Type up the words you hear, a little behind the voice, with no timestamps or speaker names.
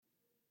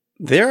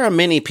There are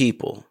many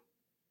people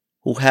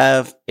who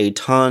have a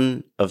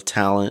ton of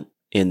talent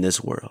in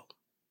this world.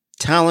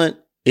 Talent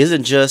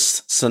isn't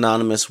just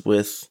synonymous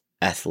with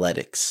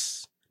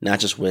athletics, not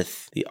just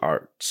with the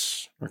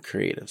arts or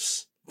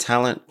creatives.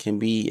 Talent can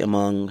be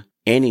among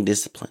any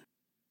discipline.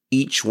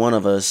 Each one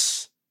of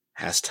us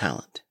has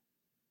talent.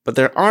 But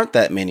there aren't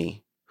that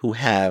many who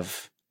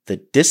have the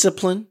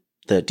discipline,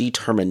 the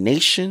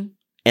determination,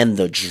 and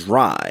the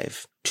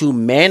drive to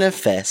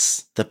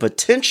manifest the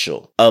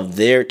potential of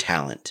their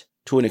talent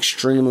to an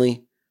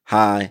extremely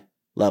high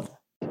level.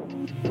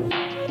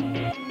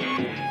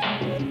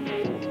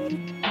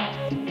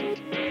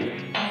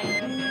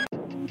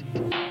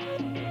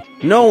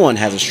 No one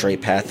has a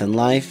straight path in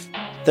life.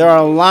 There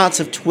are lots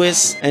of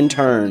twists and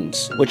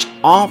turns, which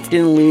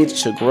often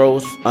leads to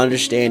growth,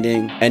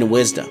 understanding, and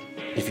wisdom,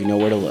 if you know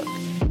where to look.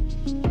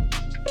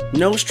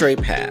 No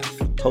Straight Path,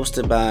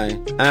 hosted by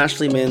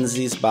Ashley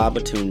Menzies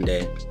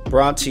Babatunde,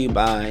 brought to you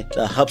by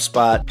the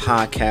HubSpot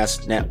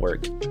Podcast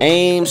Network,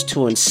 aims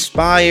to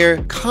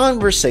inspire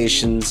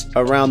conversations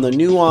around the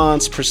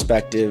nuanced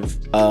perspective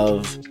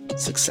of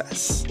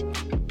success.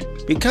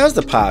 Because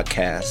the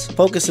podcast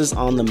focuses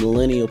on the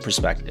millennial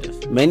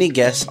perspective, many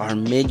guests are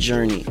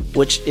mid-journey,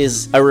 which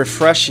is a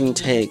refreshing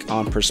take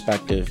on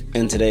perspective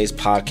in today's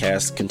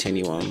podcast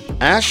continuum.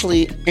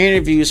 Ashley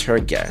interviews her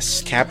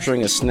guests,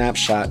 capturing a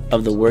snapshot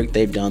of the work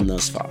they've done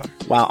thus far,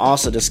 while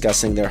also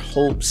discussing their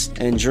hopes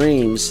and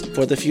dreams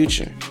for the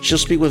future. She'll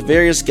speak with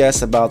various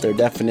guests about their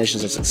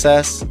definitions of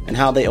success and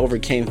how they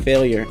overcame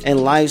failure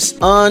and life's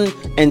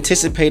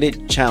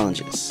unanticipated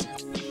challenges.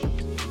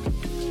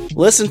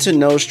 Listen to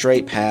No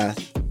Straight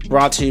Path,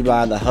 brought to you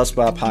by the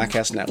HubSpot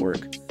Podcast Network,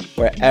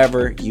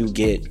 wherever you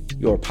get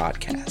your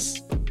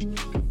podcasts.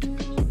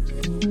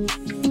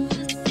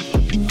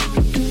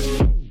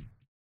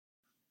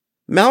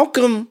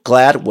 Malcolm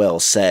Gladwell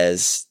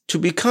says, to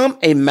become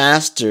a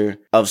master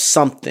of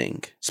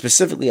something,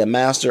 specifically a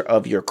master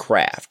of your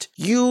craft,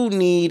 you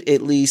need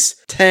at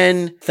least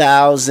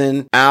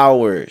 10,000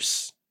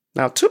 hours.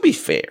 Now, to be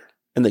fair,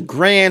 in the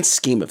grand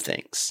scheme of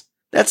things,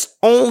 that's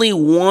only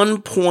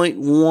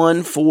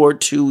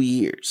 1.142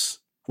 years,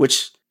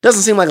 which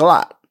doesn't seem like a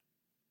lot.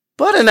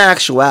 But in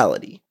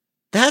actuality,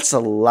 that's a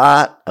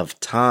lot of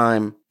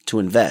time to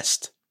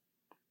invest.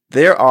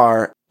 There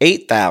are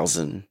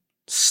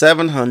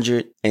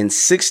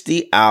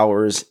 8,760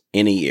 hours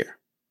in a year.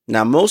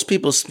 Now, most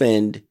people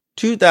spend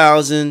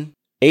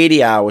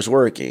 2,080 hours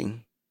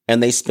working,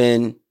 and they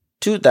spend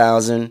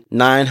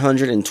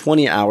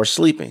 2,920 hours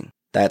sleeping.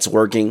 That's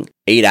working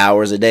 8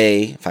 hours a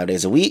day, 5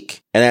 days a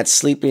week, and that's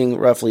sleeping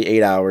roughly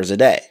 8 hours a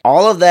day.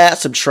 All of that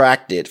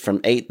subtracted from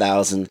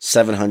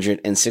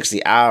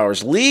 8,760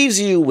 hours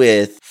leaves you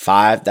with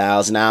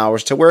 5,000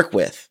 hours to work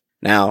with.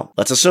 Now,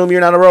 let's assume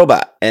you're not a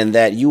robot and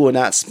that you will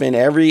not spend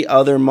every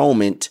other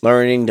moment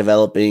learning,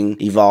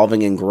 developing,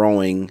 evolving, and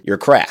growing your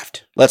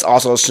craft. Let's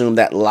also assume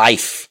that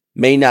life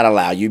may not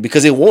allow you,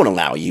 because it won't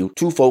allow you,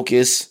 to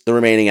focus the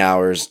remaining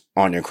hours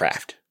on your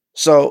craft.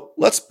 So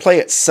let's play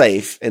it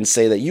safe and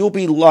say that you'll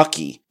be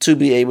lucky to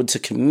be able to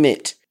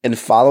commit and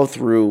follow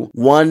through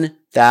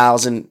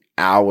 1,000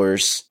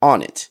 hours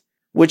on it,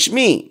 which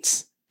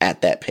means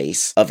at that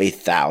pace of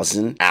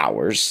 1,000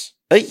 hours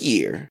a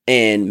year.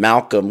 And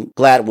Malcolm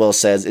Gladwell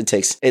says it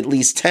takes at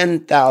least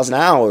 10,000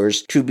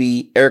 hours to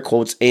be, air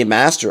quotes, a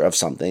master of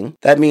something.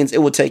 That means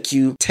it will take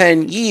you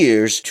 10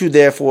 years to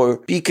therefore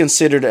be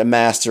considered a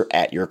master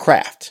at your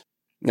craft.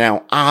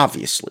 Now,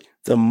 obviously,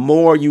 the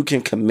more you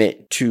can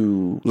commit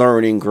to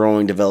learning,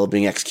 growing,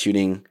 developing,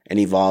 executing, and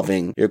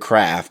evolving your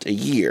craft a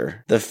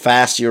year, the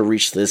faster you'll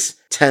reach this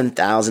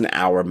 10,000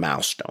 hour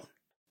milestone.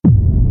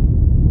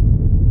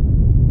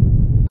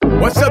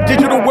 What's up,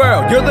 digital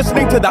world? You're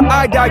listening to the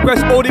I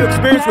Digress audio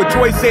experience with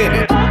Troy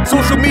Sandage.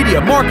 Social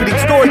media, marketing,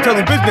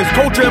 storytelling, business,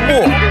 culture, and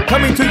more.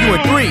 Coming to you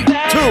in 3, 2,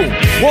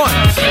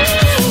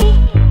 1.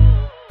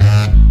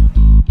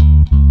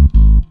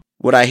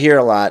 What I hear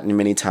a lot and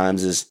many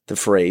times is the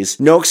phrase,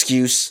 no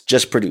excuse,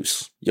 just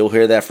produce. You'll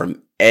hear that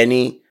from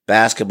any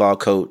basketball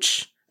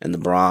coach in the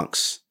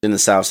Bronx, in the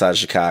South Side of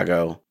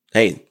Chicago.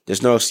 Hey,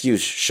 there's no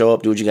excuse. Show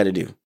up, do what you got to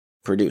do.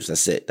 Produce,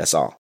 that's it, that's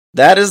all.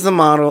 That is the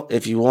model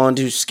if you want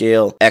to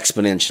scale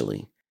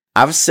exponentially.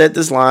 I've said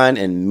this line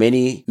in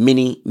many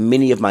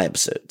of my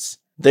episodes.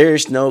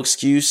 There's no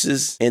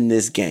excuses in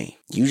this game.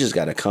 You just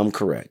got to come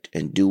correct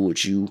and do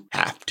what you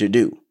have to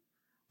do.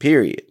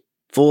 Period.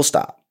 Full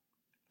stop.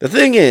 The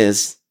thing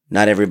is,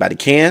 not everybody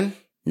can,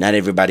 not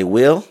everybody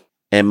will,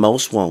 and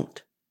most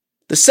won't.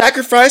 The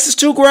sacrifice is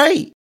too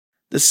great.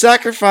 The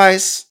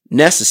sacrifice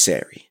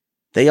necessary.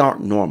 They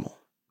aren't normal.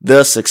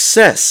 The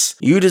success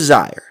you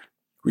desire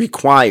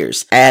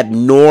requires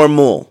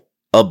abnormal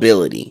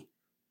ability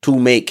to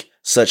make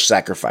such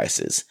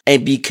sacrifices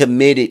and be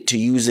committed to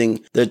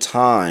using the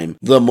time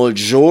the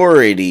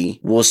majority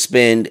will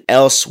spend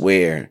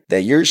elsewhere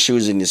that you're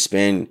choosing to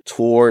spend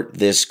toward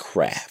this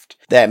craft.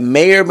 That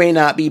may or may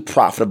not be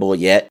profitable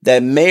yet,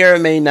 that may or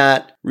may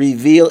not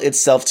reveal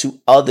itself to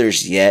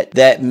others yet,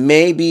 that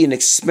may be an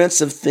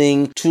expensive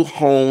thing to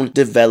hone,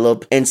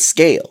 develop, and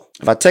scale.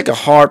 If I take a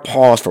hard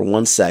pause for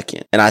 1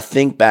 second and I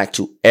think back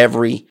to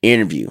every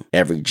interview,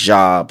 every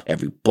job,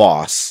 every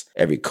boss,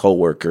 every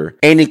coworker,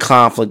 any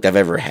conflict I've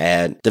ever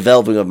had,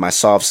 developing of my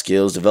soft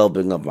skills,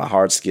 developing of my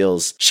hard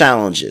skills,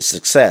 challenges,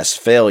 success,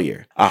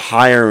 failure, a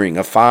hiring,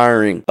 a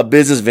firing, a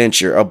business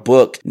venture, a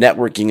book,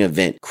 networking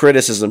event,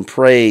 criticism,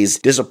 praise,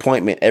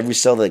 disappointment, every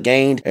sale that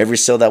gained, every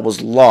sale that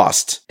was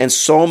lost, and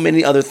so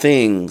many other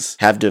things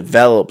have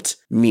developed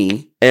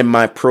me and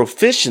my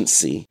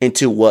proficiency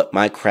into what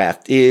my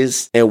craft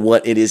is and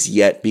what it is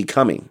yet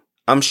becoming.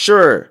 I'm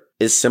sure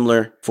it's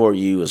similar for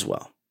you as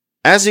well.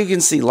 As you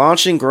can see,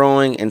 launching,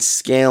 growing, and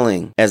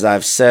scaling, as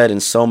I've said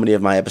in so many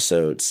of my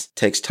episodes,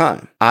 takes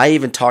time. I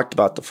even talked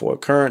about the 4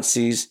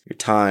 currencies: your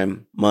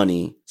time,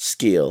 money,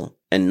 skill,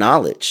 and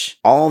knowledge.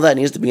 All that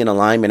needs to be in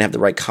alignment and have the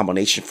right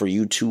combination for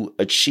you to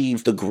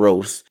achieve the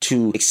growth,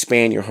 to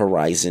expand your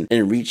horizon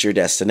and reach your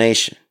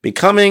destination.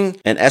 Becoming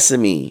an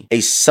SME,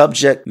 a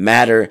subject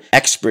matter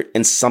expert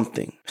in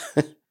something,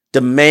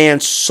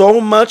 demands so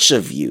much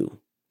of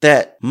you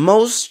that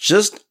most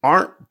just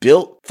aren't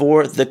built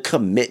for the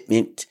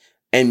commitment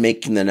and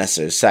making the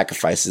necessary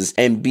sacrifices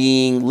and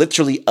being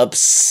literally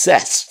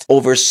obsessed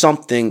over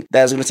something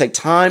that is going to take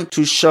time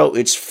to show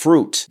its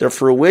fruit. The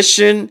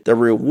fruition, the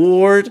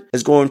reward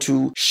is going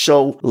to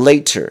show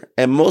later.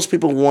 And most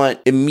people want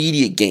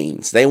immediate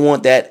gains. They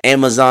want that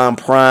Amazon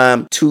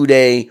Prime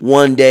 2-day,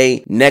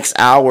 1-day, next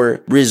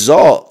hour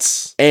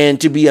results.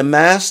 And to be a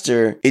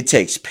master, it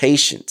takes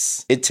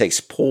patience. It takes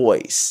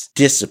poise,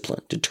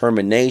 discipline,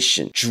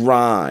 determination,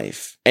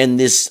 drive, and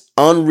this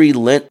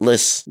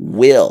unrelentless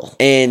will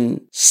and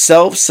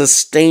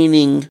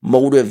self-sustaining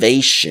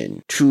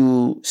motivation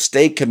to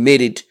stay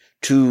committed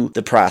to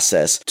the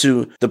process,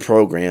 to the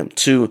program,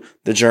 to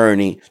the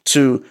journey,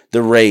 to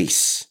the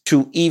race,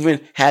 to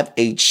even have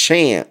a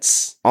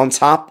chance on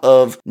top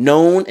of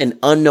known and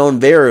unknown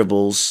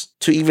variables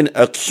to even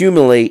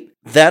accumulate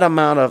that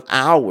amount of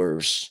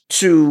hours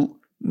to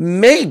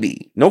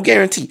maybe, no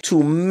guarantee,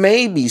 to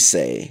maybe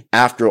say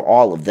after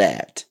all of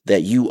that,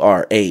 that you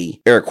are a,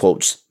 air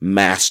quotes,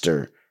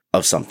 master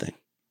of something.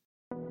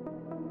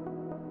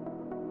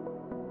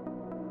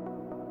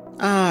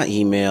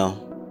 Email.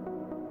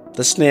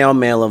 The snail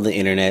mail of the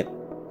internet.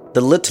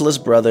 The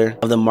littlest brother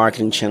of the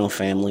marketing channel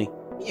family.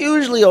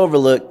 Usually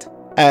overlooked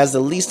as the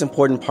least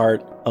important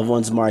part of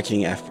one's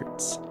marketing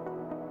efforts.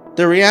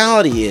 The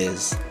reality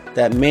is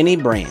that many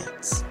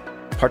brands,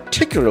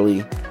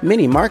 particularly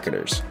many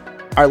marketers,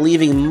 are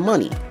leaving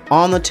money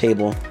on the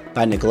table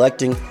by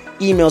neglecting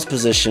email's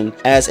position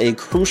as a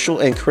crucial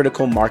and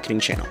critical marketing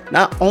channel.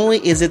 Not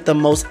only is it the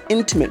most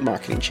intimate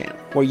marketing channel,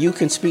 where you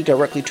can speak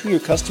directly to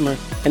your customer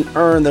and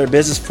earn their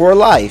business for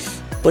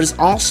life, but it's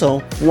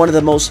also one of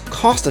the most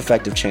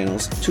cost-effective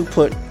channels to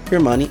put your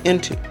money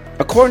into.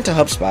 According to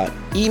HubSpot,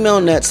 email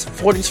nets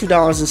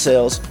 $42 in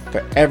sales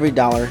for every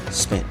dollar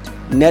spent,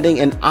 netting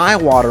an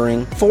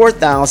eye-watering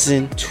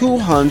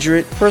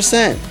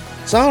 4,200%.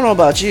 So I don't know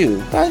about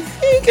you, but I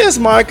think as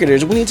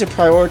marketers, we need to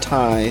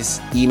prioritize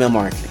email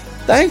marketing.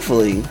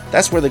 Thankfully,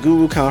 that's where the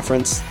Guru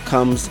Conference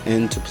comes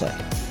into play.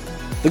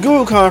 The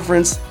Guru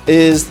Conference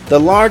is the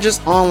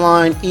largest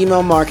online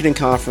email marketing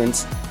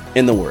conference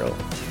in the world.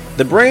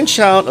 The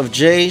brainchild of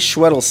Jay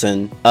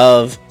Schwedelson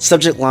of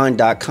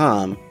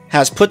SubjectLine.com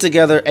has put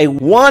together a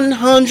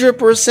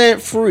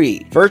 100%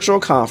 free virtual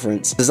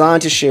conference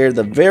designed to share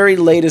the very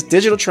latest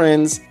digital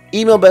trends,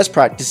 email best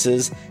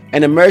practices,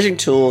 and emerging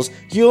tools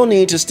you'll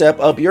need to step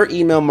up your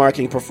email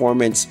marketing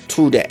performance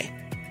today.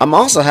 I'm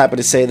also happy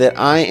to say that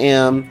I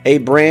am a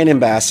brand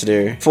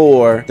ambassador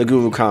for the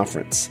Guru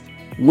Conference.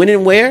 When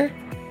and where?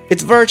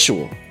 It's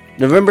virtual,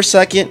 November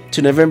 2nd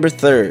to November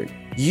 3rd.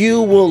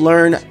 You will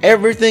learn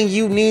everything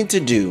you need to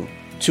do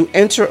to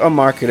enter a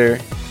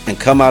marketer and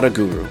come out a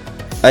guru.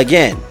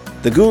 Again,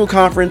 the Guru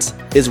Conference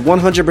is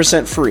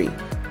 100% free,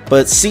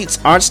 but seats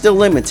are still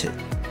limited.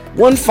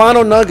 One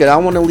final nugget I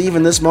want to leave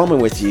in this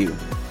moment with you.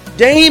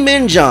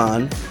 Daymond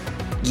John,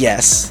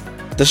 yes,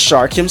 the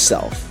shark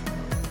himself,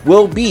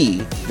 will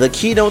be the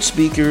keynote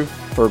speaker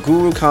for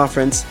Guru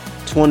Conference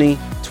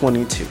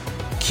 2022.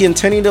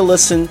 Continue to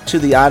listen to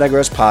the I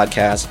Digress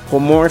podcast for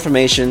more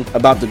information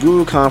about the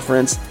Guru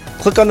Conference.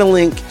 Click on the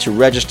link to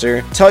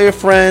register. Tell your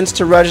friends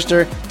to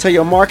register. Tell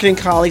your marketing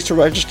colleagues to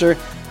register.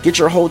 Get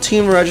your whole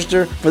team to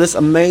register for this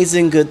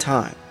amazing good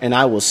time. And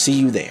I will see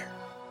you there.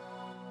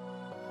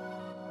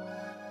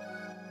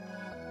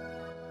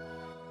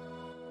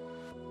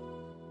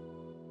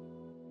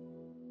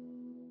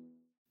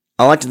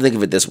 I like to think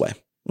of it this way.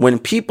 When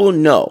people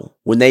know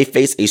when they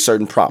face a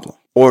certain problem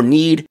or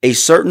need a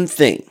certain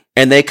thing,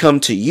 and they come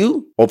to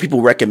you, or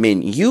people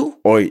recommend you,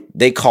 or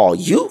they call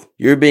you,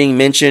 you're being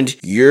mentioned,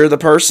 you're the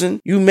person,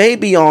 you may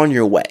be on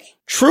your way.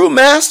 True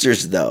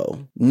masters,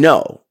 though,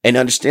 know and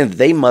understand that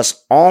they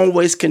must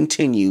always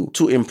continue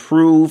to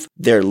improve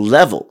their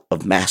level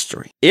of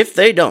mastery. If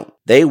they don't,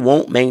 they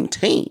won't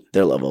maintain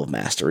their level of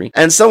mastery,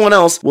 and someone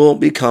else will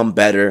become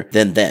better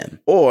than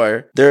them,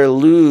 or they'll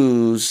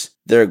lose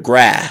their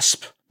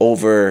grasp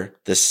over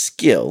the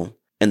skill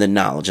and the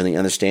knowledge and the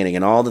understanding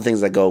and all the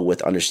things that go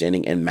with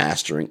understanding and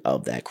mastering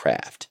of that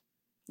craft.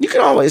 You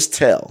can always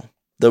tell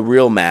the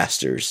real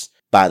masters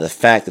by the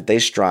fact that they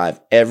strive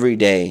every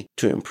day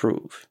to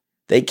improve.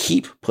 They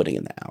keep putting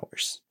in the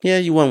hours. Yeah,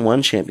 you won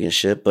one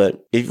championship,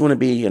 but if you want to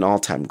be an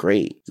all-time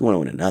great, you want to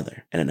win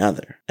another and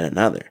another and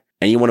another.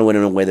 And you want to win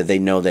in a way that they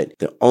know that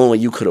the only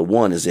way you could have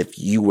won is if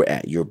you were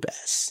at your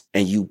best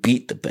and you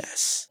beat the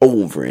best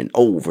over and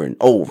over and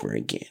over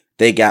again.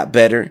 They got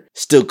better,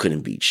 still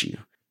couldn't beat you.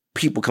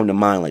 People come to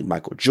mind like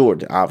Michael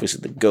Jordan, obviously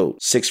the GOAT,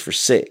 6 for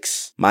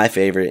 6. My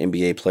favorite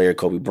NBA player,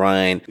 Kobe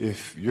Bryant.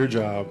 If your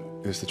job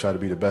is to try to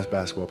be the best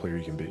basketball player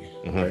you can be,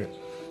 right?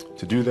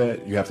 To do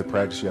that, you have to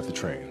practice, you have to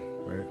train,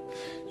 right?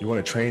 You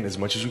want to train as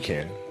much as you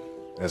can,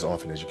 as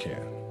often as you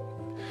can.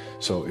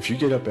 So if you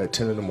get up at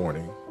 10 in the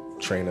morning,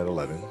 train at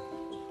 11,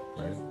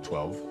 right?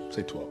 12,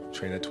 say 12,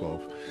 train at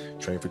 12,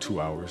 train for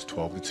 2 hours,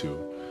 12 to 2.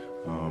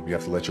 You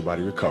have to let your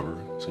body recover.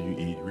 So you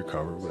eat,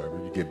 recover,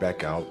 whatever. You get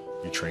back out,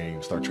 you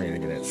train, start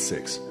training again at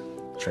 6.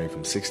 Train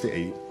from 6 to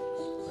 8,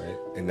 right?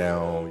 And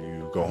now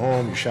you go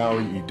home, you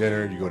shower, you eat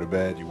dinner, you go to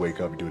bed, you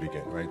wake up, you do it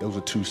again, right? Those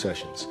are 2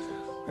 sessions.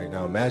 Right?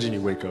 Now imagine you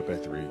wake up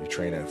at 3, you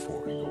train at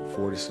 4. You go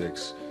 4 to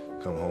 6,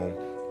 come home,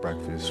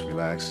 breakfast,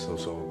 relax, blah,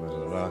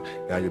 blah, blah.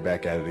 Now you're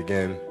back at it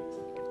again,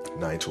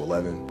 9 to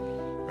 11,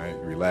 right?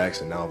 You relax,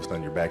 and now all of a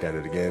sudden you're back at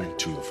it again,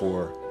 2 to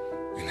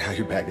 4, and now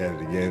you're back at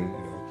it again,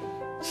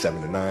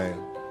 7 to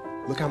 9.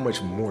 Look how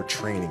much more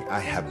training I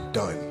have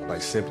done by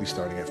simply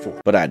starting at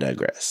 4. But I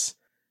digress.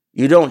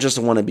 You don't just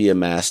want to be a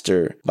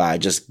master by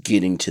just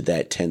getting to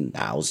that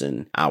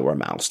 10,000 hour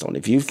milestone.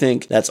 If you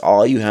think that's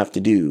all you have to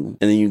do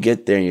and then you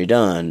get there and you're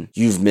done,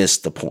 you've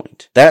missed the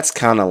point. That's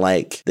kind of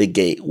like the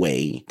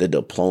gateway, the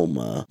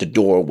diploma, the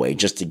doorway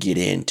just to get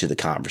into the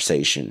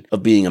conversation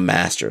of being a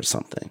master of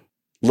something.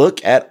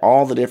 Look at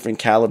all the different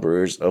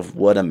calibers of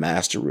what a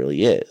master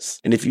really is.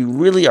 And if you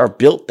really are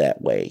built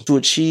that way to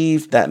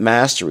achieve that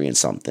mastery in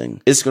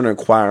something, it's going to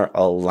require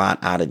a lot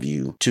out of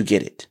you to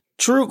get it.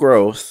 True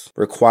growth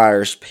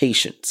requires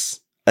patience,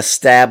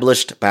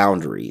 established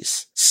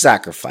boundaries,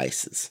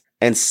 sacrifices,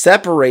 and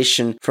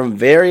separation from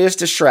various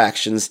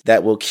distractions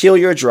that will kill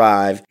your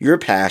drive, your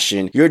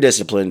passion, your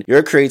discipline,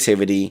 your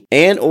creativity,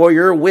 and or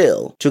your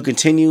will to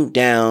continue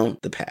down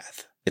the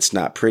path. It's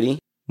not pretty.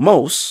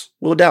 Most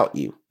will doubt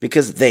you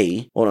because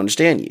they won't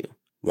understand you.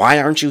 Why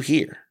aren't you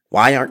here?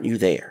 Why aren't you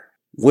there?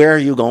 Where are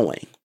you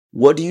going?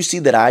 What do you see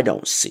that I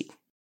don't see?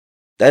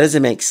 That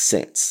doesn't make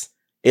sense.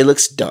 It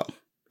looks dumb.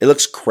 It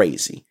looks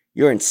crazy.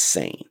 You're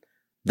insane.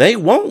 They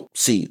won't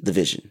see the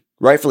vision.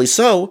 Rightfully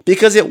so,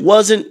 because it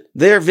wasn't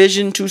their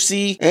vision to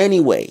see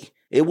anyway.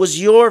 It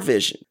was your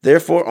vision.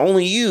 Therefore,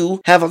 only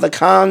you have the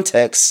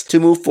context to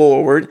move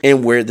forward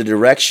in where the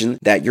direction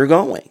that you're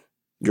going.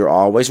 You're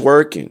always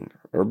working,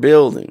 or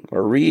building,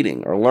 or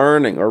reading, or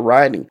learning, or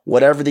writing,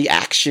 whatever the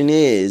action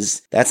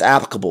is that's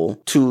applicable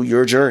to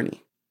your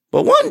journey.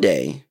 But one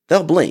day,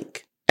 they'll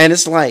blink. And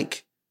it's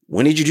like,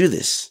 when did you do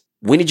this?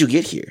 When did you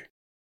get here?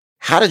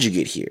 How did you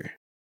get here?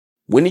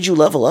 When did you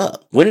level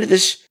up? When did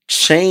this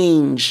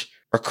change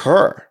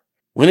occur?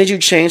 When did you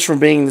change from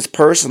being this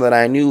person that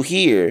I knew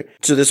here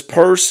to this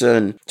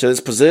person, to this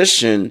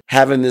position,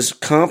 having this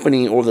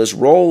company or this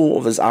role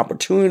or this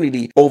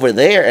opportunity over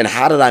there? And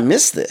how did I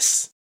miss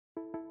this?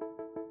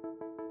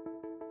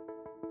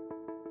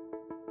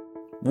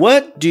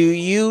 What do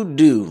you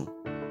do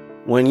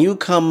when you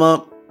come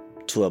up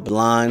to a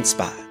blind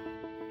spot?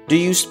 Do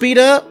you speed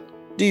up?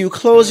 Do you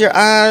close your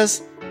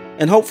eyes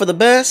and hope for the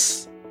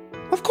best?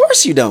 Of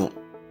course you don't.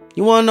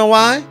 You want to know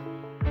why?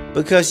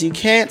 Because you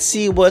can't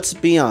see what's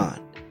beyond.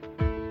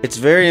 It's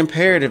very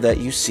imperative that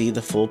you see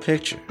the full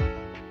picture.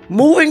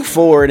 Moving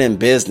forward in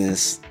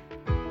business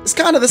is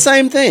kind of the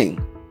same thing.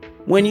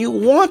 When you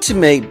want to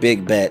make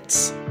big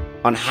bets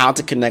on how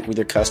to connect with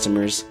your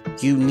customers,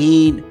 you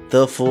need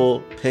the full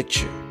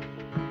picture.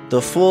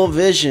 The full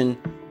vision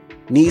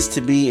needs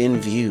to be in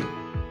view.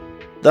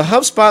 The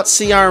HubSpot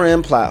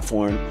CRM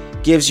platform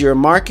gives your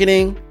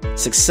marketing,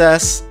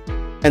 success,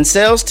 and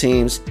sales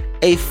teams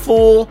a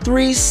full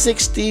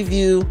 360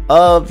 view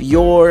of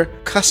your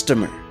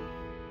customer.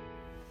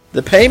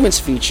 The payments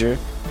feature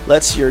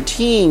lets your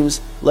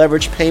teams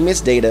leverage payments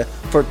data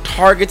for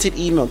targeted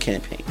email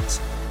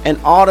campaigns and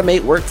automate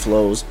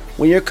workflows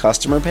when your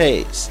customer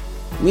pays,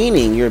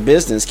 meaning your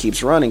business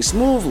keeps running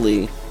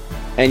smoothly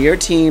and your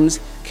teams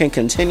can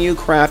continue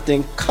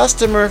crafting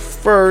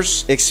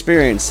customer-first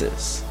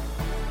experiences.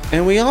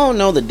 And we all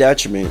know the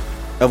detriment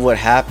of what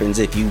happens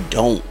if you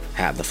don't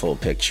have the full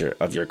picture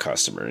of your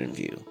customer in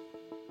view.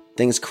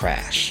 Things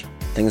crash.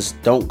 Things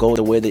don't go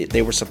the way that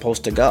they were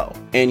supposed to go.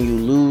 And you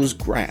lose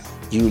ground.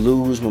 You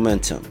lose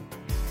momentum.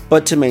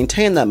 But to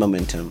maintain that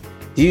momentum,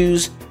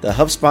 use the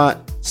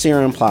HubSpot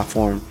CRM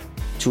platform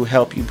to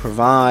help you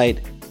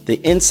provide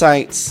the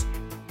insights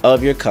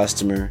of your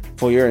customer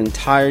for your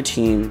entire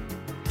team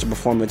to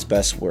perform its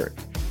best work.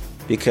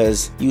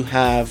 Because you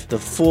have the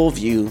full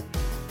view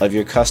of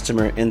your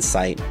customer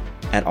insight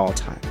at all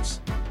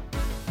times.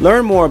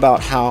 Learn more about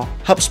how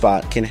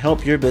HubSpot can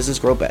help your business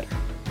grow better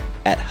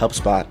at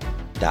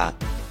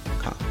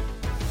HubSpot.com.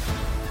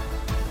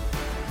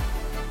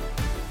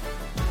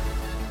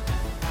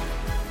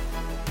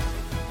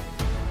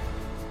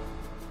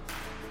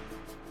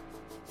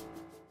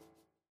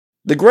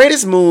 The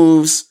greatest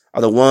moves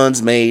are the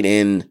ones made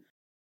in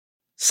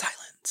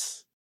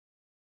silence.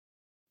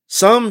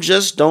 Some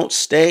just don't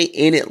stay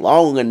in it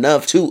long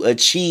enough to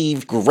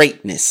achieve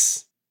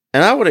greatness.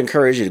 And I would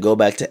encourage you to go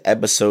back to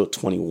episode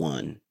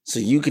 21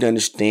 so you can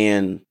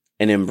understand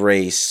and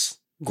embrace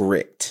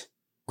grit.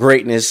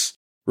 Greatness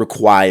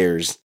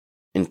requires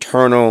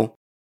internal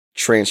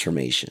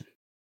transformation.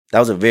 That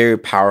was a very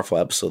powerful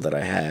episode that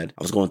I had.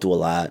 I was going through a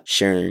lot,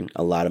 sharing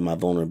a lot of my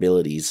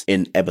vulnerabilities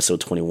in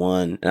episode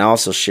 21. And I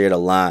also shared a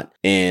lot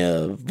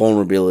of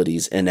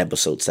vulnerabilities in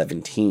episode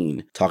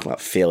 17, talking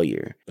about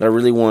failure. But I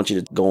really want you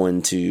to go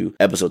into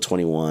episode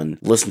 21,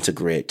 listen to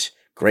grit.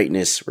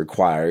 Greatness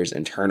requires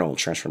internal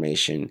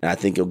transformation. And I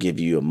think it'll give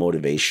you a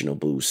motivational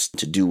boost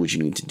to do what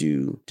you need to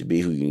do, to be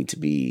who you need to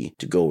be,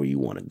 to go where you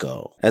want to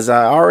go. As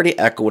I already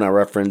echoed when I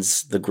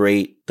referenced the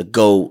great, the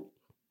GOAT,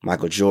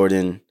 Michael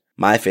Jordan,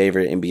 my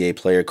favorite NBA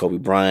player, Kobe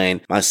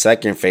Bryant. My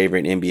second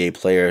favorite NBA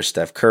player,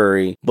 Steph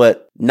Curry.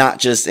 But not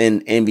just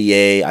in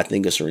NBA, I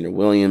think of Serena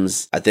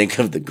Williams. I think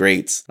of the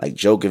greats like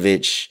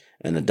Djokovic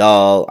and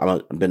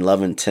Nadal. I've been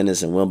loving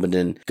tennis and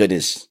Wimbledon.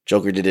 Goodness,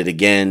 Joker did it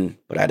again,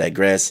 but I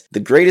digress. The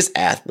greatest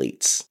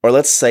athletes, or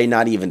let's say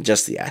not even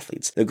just the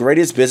athletes, the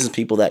greatest business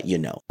people that you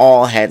know,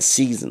 all had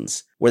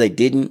seasons where they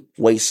didn't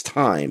waste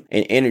time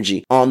and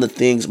energy on the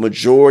things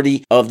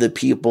majority of the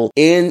people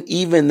in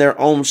even their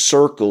own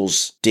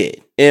circles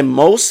did. In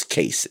most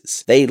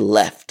cases, they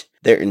left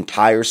their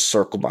entire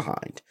circle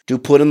behind to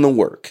put in the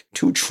work,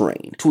 to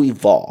train, to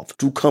evolve,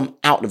 to come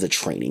out of the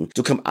training,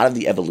 to come out of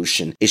the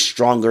evolution, a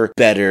stronger,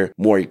 better,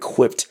 more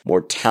equipped,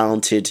 more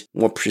talented,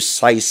 more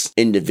precise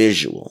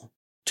individual,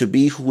 to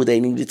be who they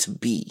needed to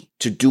be,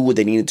 to do what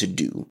they needed to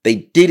do. They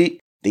did it,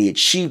 they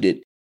achieved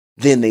it,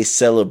 then they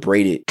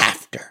celebrated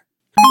after.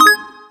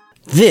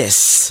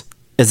 This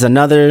is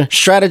another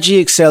Strategy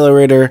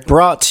Accelerator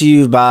brought to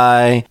you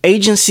by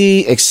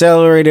Agency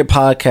Accelerated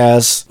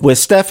Podcast with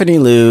Stephanie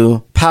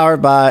Liu,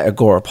 powered by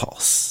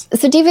Agorapulse.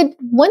 So David,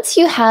 once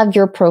you have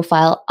your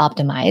profile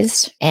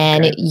optimized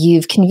and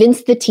you've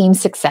convinced the team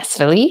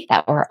successfully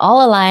that we're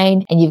all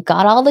aligned and you've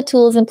got all the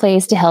tools in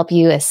place to help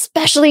you,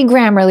 especially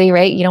Grammarly,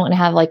 right? You don't want to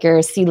have like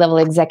your C-level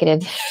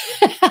executive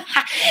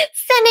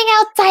sending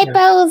out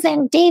typos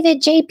and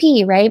David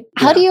JP, right?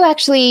 How do you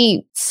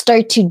actually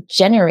start to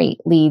generate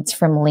leads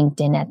from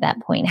LinkedIn at that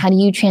point? How do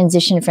you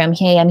transition from,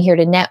 hey, I'm here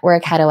to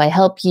network, how do I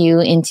help you,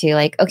 into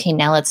like, okay,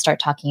 now let's start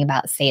talking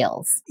about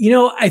sales? You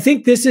know, I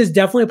think this is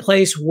definitely a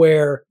place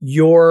where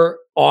your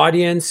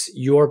audience,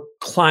 your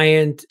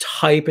client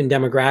type and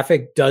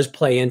demographic does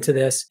play into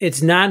this.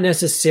 It's not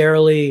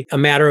necessarily a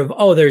matter of,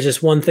 oh, there's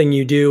just one thing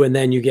you do and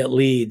then you get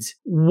leads.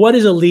 What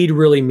does a lead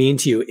really mean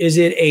to you? Is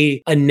it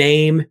a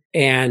name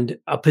and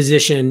a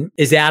position?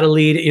 Is that a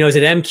lead? You know, is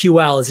it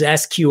MQL? Is it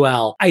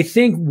SQL? I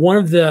think one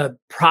of the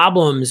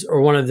problems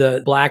or one of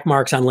the black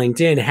marks on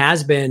LinkedIn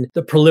has been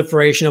the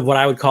proliferation of what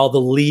I would call the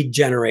lead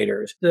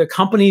generators. The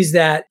companies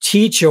that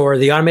teach, or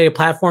the automated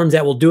platforms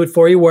that will do it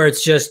for you, where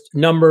it's just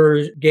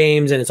numbers,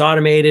 games, and it's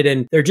automated,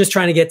 and they're just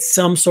trying to get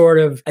some sort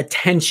of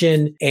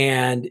attention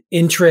and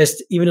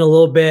interest, even a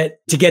little bit,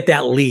 to get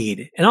that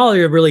lead. And all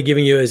they're really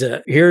giving you is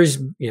here's,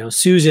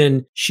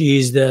 Susan,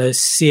 she's the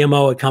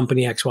CMO at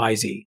company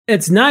XYZ.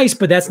 It's nice,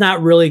 but that's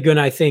not really going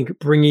to, I think,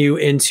 bring you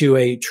into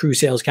a true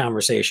sales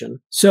conversation.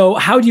 So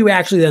how do you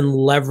actually then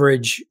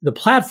leverage the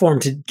platform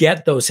to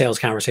get those sales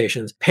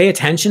conversations? Pay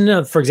attention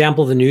to, for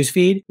example, the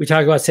newsfeed. We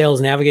talk about Sales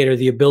Navigator,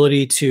 the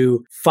ability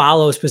to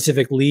follow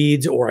specific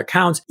leads or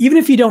accounts. Even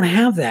if you don't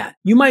have that,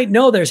 you might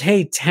know there's,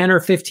 10 or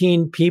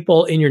 15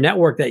 people in your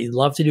network that you'd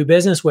love to do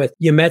business with.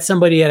 You met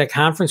somebody at a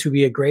conference who'd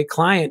be a great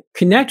client.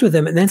 Connect with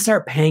them and then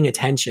start paying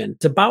attention.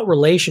 It's about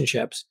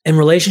relationships. And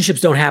relationships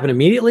don't happen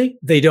immediately.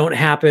 They don't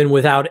happen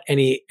without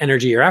any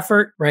energy or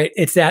effort, right?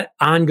 It's that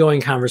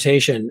ongoing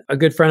conversation. A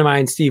good friend of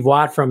mine, Steve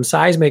Watt from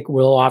Seismic,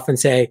 will often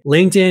say,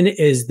 LinkedIn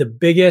is the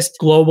biggest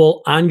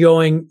global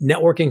ongoing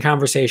networking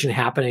conversation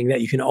happening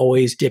that you can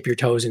always dip your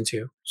toes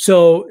into.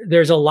 So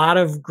there's a lot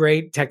of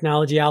great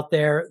technology out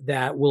there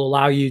that will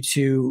allow you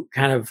to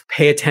kind of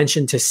pay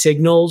attention to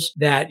signals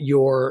that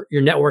your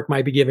network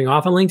might be giving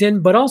off on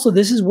LinkedIn. But also,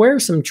 this is where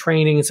some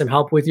training and some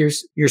help with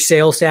your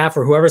sales staff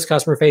or whoever's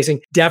customer facing,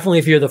 definitely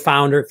if you're the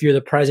founder, if you're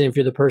the president, if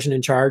you're the person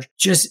in charge,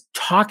 just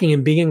talking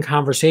and being in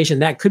conversation.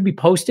 That could be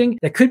posting,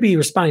 that could be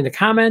responding to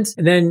comments.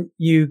 And then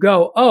you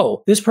go,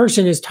 oh, this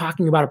person is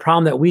talking about a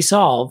problem that we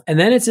solve. And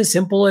then it's as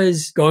simple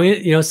as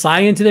going,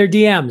 sliding into their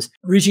DMs,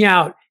 reaching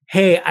out.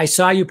 Hey, I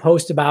saw you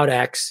post about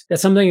X.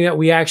 That's something that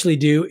we actually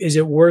do. Is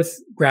it worth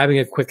grabbing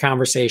a quick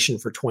conversation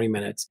for 20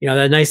 minutes?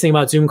 The nice thing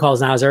about Zoom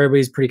calls now is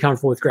everybody's pretty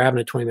comfortable with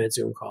grabbing a 20-minute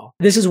Zoom call.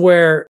 This is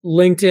where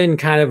LinkedIn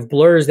kind of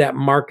blurs that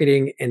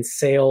marketing and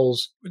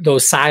sales,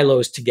 those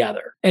silos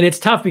together. And it's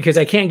tough because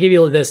I can't give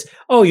you this,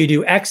 oh, you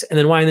do X and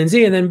then Y and then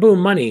Z and then boom,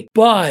 money.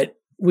 But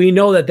we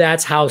know that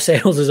that's how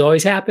sales has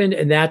always happened.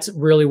 And that's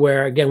really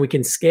where, again, we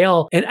can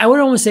scale. And I would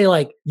almost say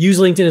use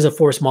LinkedIn as a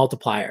force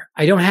multiplier.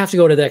 I don't have to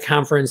go to that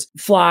conference,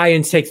 fly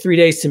and take 3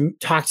 days to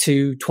talk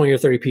to 20 or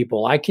 30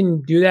 people. I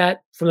can do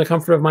that from the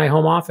comfort of my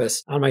home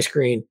office on my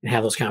screen and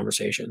have those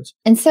conversations.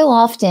 And so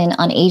often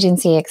on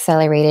Agency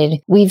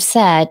Accelerated, we've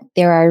said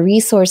there are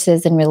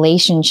resources and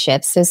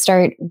relationships. So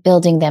start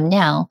building them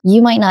now.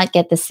 You might not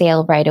get the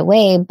sale right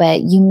away,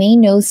 but you may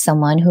know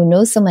someone who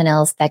knows someone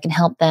else that can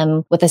help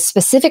them with a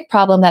specific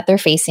problem that they're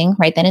facing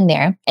right then and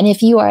there. And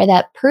if you are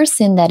that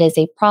person that is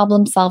a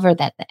problem solver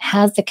that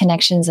has the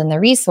connections and the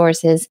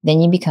resources,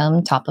 then you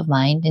become top of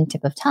mind and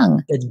tip of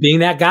tongue. It's being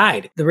that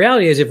guide. The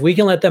reality is if we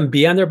can let them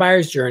be on their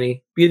buyer's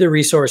journey, be the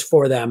resource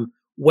for them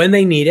when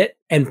they need it,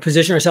 and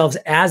position ourselves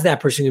as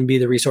that person can be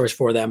the resource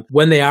for them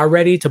when they are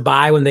ready to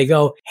buy, when they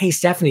go, hey,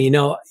 Stephanie,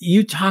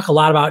 you talk a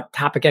lot about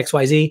topic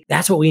XYZ.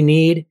 That's what we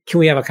need. Can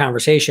we have a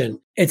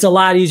conversation? It's a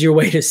lot easier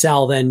way to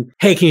sell than,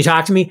 hey, can you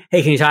talk to me?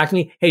 Hey, can you talk to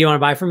me? Hey, you want to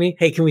buy from me?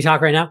 Hey, can we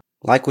talk right now?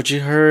 Like what you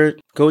heard?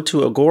 Go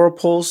to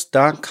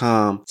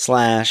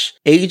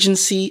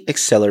agorapulse.com/agency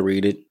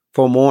accelerated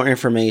for more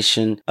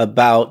information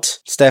about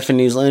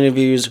Stephanie's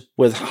interviews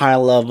with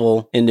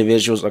high-level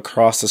individuals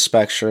across the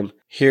spectrum,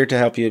 here to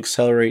help you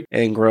accelerate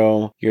and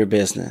grow your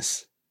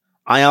business.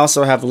 I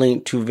also have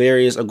linked to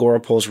various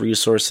Agorapulse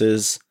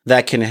resources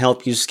that can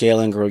help you scale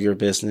and grow your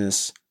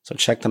business, so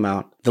check them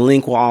out. The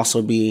link will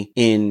also be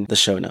in the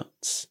show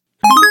notes.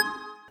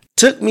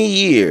 Took me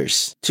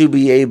years to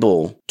be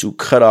able to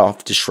cut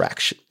off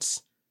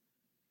distractions.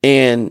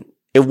 And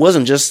it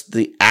wasn't just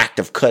the act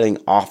of cutting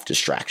off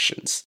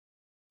distractions.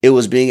 It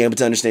was being able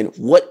to understand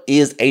what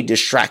is a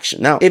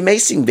distraction. Now, it may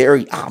seem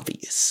very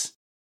obvious,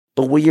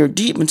 but when you're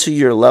deep into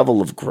your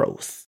level of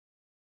growth,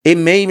 it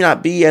may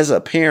not be as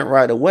apparent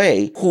right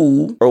away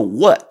who or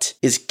what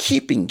is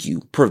keeping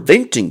you,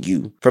 preventing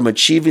you from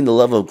achieving the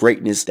level of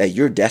greatness that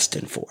you're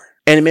destined for.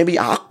 And it may be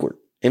awkward.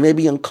 It may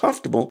be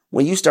uncomfortable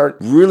when you start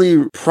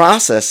really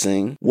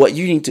processing what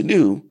you need to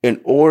do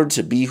in order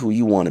to be who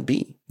you want to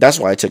be. That's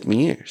why it took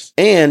me years.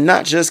 And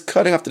not just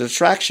cutting off the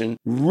distraction,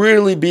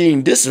 really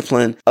being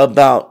disciplined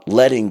about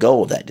letting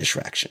go of that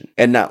distraction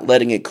and not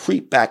letting it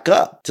creep back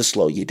up to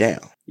slow you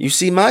down. You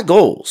see, my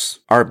goals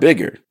are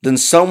bigger than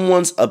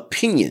someone's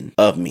opinion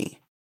of me,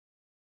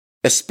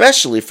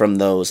 especially from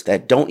those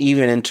that don't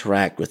even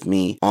interact with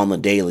me on the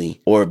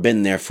daily or have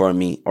been there for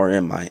me or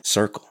in my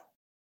circle.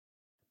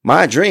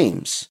 My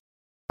dreams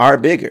are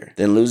bigger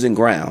than losing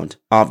ground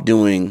off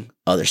doing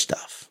other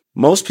stuff.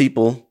 Most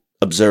people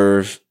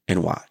observe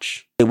and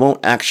watch. They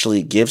won't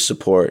actually give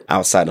support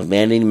outside of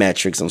vanity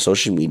metrics on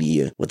social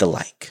media with a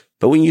like.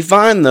 But when you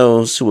find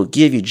those who will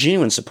give you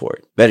genuine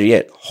support, better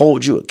yet,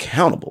 hold you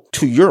accountable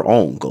to your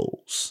own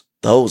goals,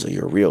 those are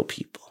your real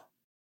people.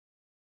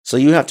 So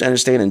you have to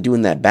understand in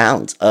doing that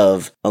balance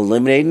of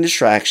eliminating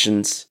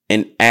distractions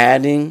and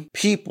adding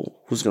people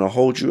who's going to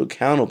hold you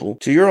accountable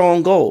to your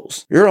own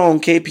goals, your own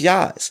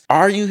KPIs.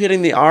 Are you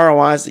hitting the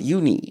ROIs that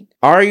you need?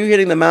 Are you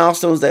hitting the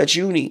milestones that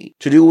you need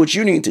to do what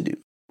you need to do?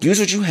 Use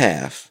what you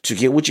have to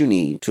get what you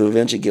need to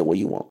eventually get what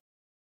you want.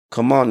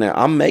 Come on now,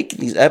 I'm making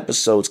these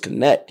episodes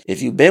connect.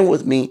 If you've been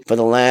with me for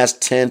the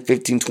last 10,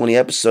 15, 20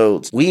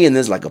 episodes, we in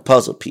this like a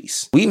puzzle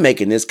piece. We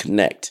making this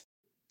connect.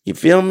 You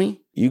feel me?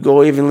 You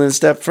go even a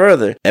step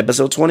further.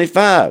 Episode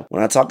 25,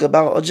 when I talk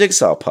about a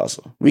jigsaw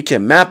puzzle. We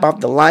can map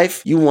out the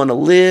life you want to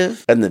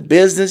live and the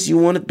business you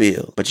want to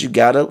build. But you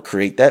got to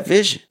create that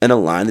vision and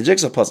align the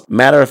jigsaw puzzle.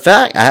 Matter of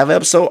fact, I have an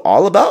episode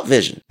all about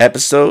vision.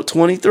 Episode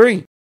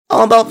 23,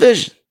 all about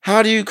vision.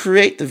 How do you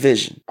create the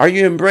vision? Are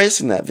you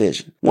embracing that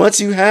vision? Once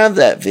you have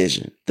that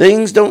vision,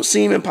 things don't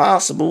seem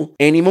impossible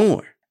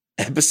anymore.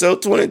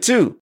 Episode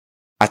 22,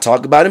 I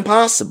talk about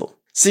impossible.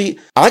 See,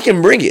 I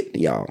can bring it,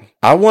 y'all.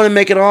 I want to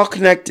make it all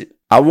connected.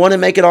 I want to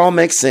make it all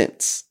make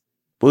sense.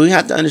 But we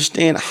have to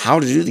understand how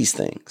to do these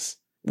things.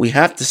 We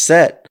have to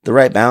set the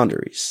right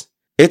boundaries.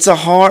 It's a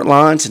hard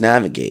line to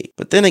navigate.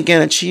 But then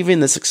again, achieving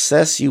the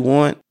success you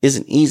want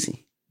isn't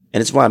easy. And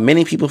it's why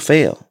many people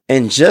fail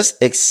and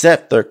just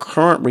accept their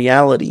current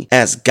reality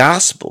as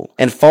gospel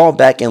and fall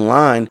back in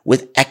line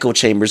with echo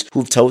chambers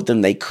who've told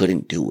them they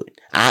couldn't do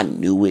it. I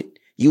knew it.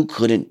 You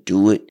couldn't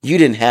do it. You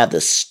didn't have the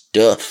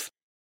stuff.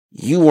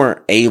 You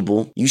weren't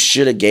able. You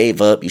should have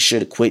gave up. You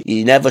should have quit.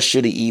 You never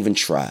should have even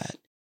tried.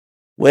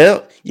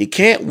 Well, you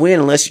can't win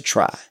unless you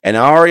try. And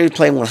I already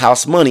playing with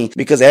house money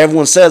because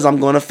everyone says I'm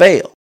going to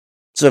fail.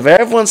 So if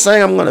everyone's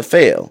saying I'm going to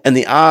fail and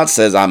the odds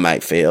says I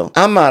might fail,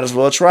 I might as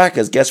well try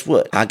because guess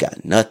what? I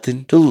got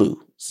nothing to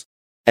lose.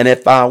 And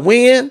if I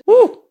win,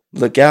 whoo,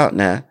 look out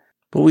now.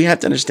 But we have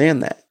to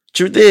understand that.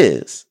 Truth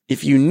is,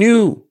 if you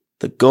knew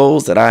the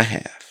goals that I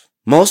have,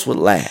 most would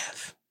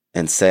laugh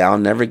and say I'll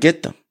never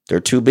get them.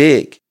 They're too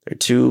big. They're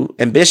too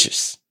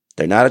ambitious.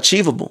 They're not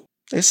achievable.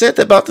 They said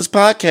that about this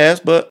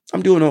podcast, but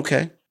I'm doing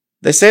okay.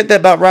 They said that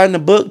about writing a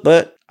book,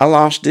 but I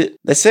launched it.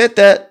 They said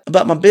that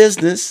about my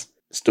business.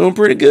 It's doing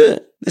pretty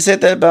good. They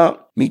said that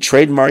about me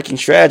trademarking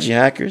Strategy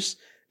Hackers.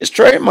 It's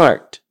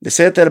trademarked. They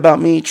said that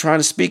about me trying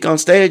to speak on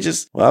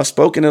stages. Well, I've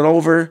spoken at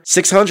over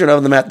 600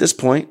 of them at this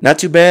point. Not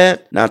too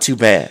bad. Not too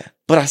bad.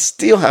 But I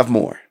still have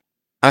more.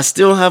 I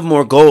still have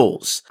more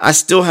goals. I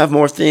still have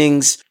more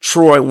things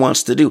Troy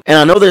wants to do. And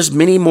I know there's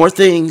many more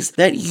things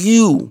that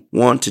you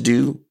want to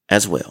do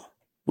as well.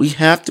 We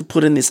have to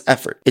put in this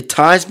effort. It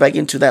ties back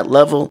into that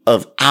level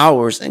of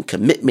hours and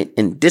commitment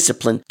and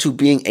discipline to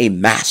being a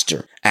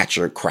master at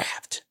your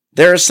craft.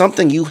 There is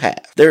something you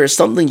have. There is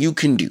something you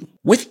can do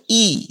with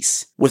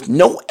ease, with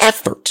no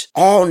effort,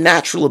 all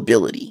natural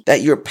ability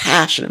that you're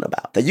passionate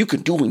about, that you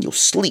can do in your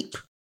sleep.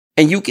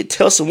 And you can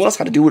tell someone else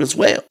how to do it as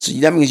well. So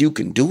that means you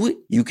can do it,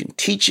 you can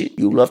teach it,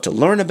 you love to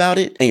learn about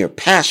it, and you're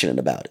passionate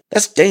about it.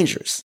 That's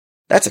dangerous.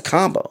 That's a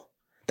combo.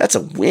 That's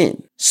a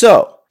win.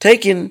 So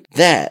taking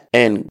that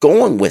and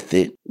going with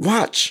it,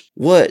 watch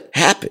what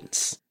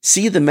happens.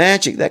 See the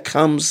magic that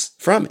comes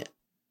from it.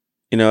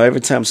 You know, every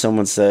time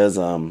someone says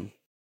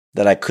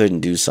that I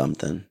couldn't do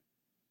something,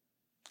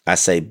 I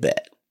say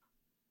bet.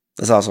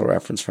 That's also a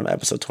reference from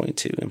episode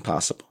 22,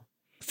 Impossible.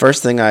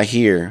 First thing I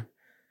hear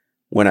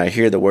when I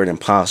hear the word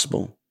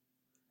impossible,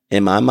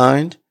 in my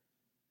mind,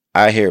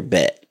 I hear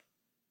bet.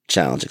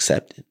 Challenge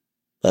accepted.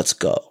 Let's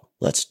go.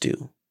 Let's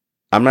do.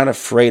 I'm not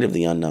afraid of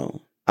the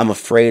unknown. I'm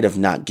afraid of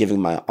not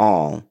giving my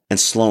all and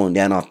slowing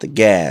down off the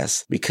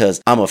gas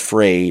because I'm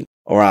afraid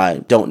or I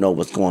don't know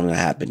what's going to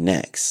happen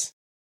next.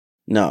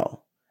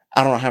 No,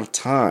 I don't have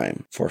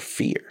time for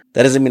fear.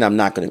 That doesn't mean I'm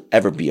not going to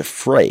ever be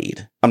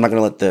afraid. I'm not going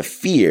to let the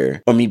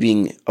fear or me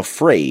being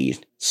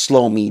afraid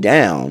slow me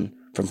down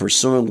from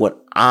pursuing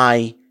what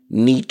I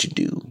need to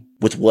do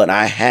with what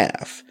I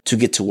have to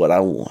get to what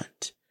I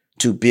want,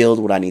 to build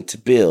what I need to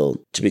build,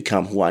 to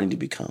become who I need to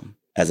become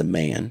as a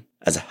man,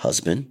 as a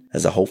husband,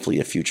 as a hopefully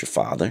a future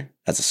father,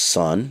 as a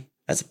son,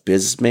 as a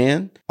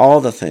businessman, all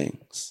the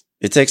things.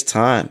 It takes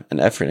time and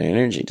effort and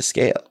energy to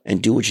scale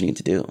and do what you need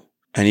to do.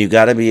 And you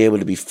got to be able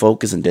to be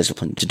focused and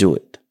disciplined to do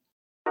it.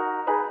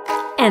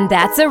 And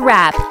that's a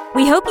wrap.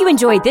 We hope you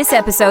enjoyed this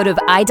episode of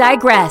I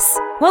Digress.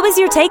 What was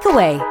your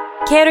takeaway?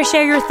 Care to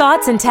share your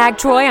thoughts and tag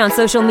Troy on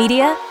social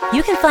media?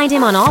 You can find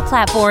him on all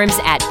platforms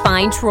at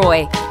Find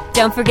Troy.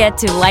 Don't forget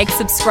to like,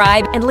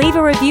 subscribe, and leave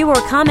a review or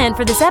comment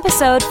for this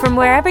episode from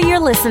wherever you're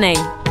listening.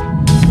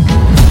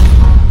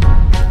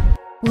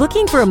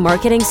 Looking for a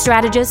marketing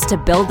strategist to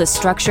build the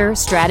structure,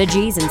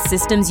 strategies, and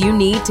systems you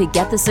need to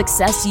get the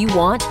success you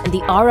want and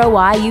the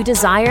ROI you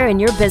desire in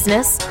your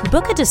business?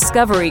 Book a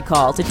discovery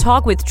call to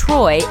talk with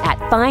Troy at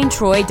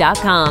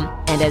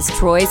findtroy.com. And as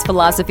Troy's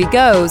philosophy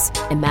goes,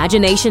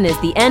 imagination is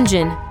the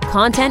engine,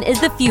 content is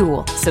the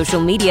fuel,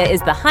 social media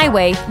is the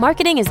highway,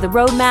 marketing is the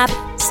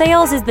roadmap,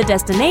 sales is the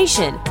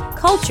destination,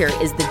 culture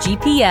is the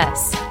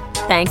GPS.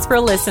 Thanks for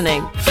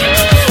listening.